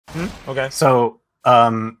Okay. So,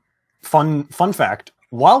 fun fact.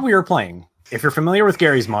 While we were playing, if you're familiar with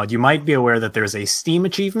Gary's Mod, you might be aware that there's a Steam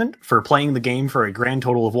achievement for playing the game for a grand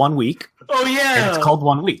total of 1 week. Oh, yeah! And it's called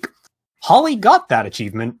 1 week. Holly got that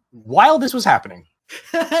achievement while this was happening.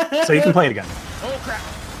 So you can play it again. Oh, crap.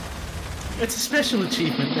 It's a special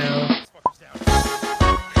achievement now.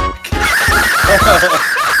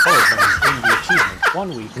 The achievement. 1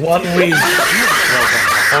 week. 1 week.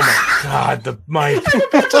 Oh my god, the mic.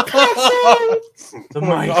 The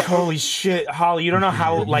mic, holy shit. Holly, you don't know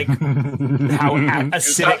how, like, how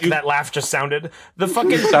acidic that laugh just sounded. The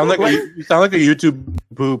fucking... You sound like a YouTube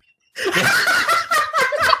poop.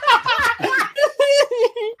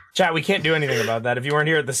 Chat, we can't do anything about that. If you weren't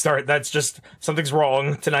here at the start, that's just... something's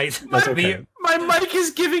wrong tonight. That's okay. My mic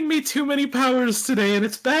is giving me too many powers today, and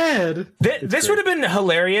it's bad. This would have been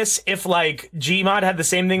hilarious if, like, Gmod had the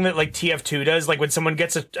same thing that, like, TF2 does. Like, when someone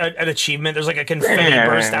gets an achievement, there's, like, a confetti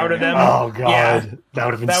burst out of them. Oh, God. Yeah. That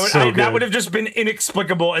would have been so good. That would have just been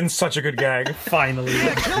inexplicable and such a good gag. Finally.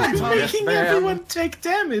 I'm making everyone take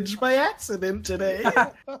damage by accident today.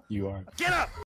 You are. Get up!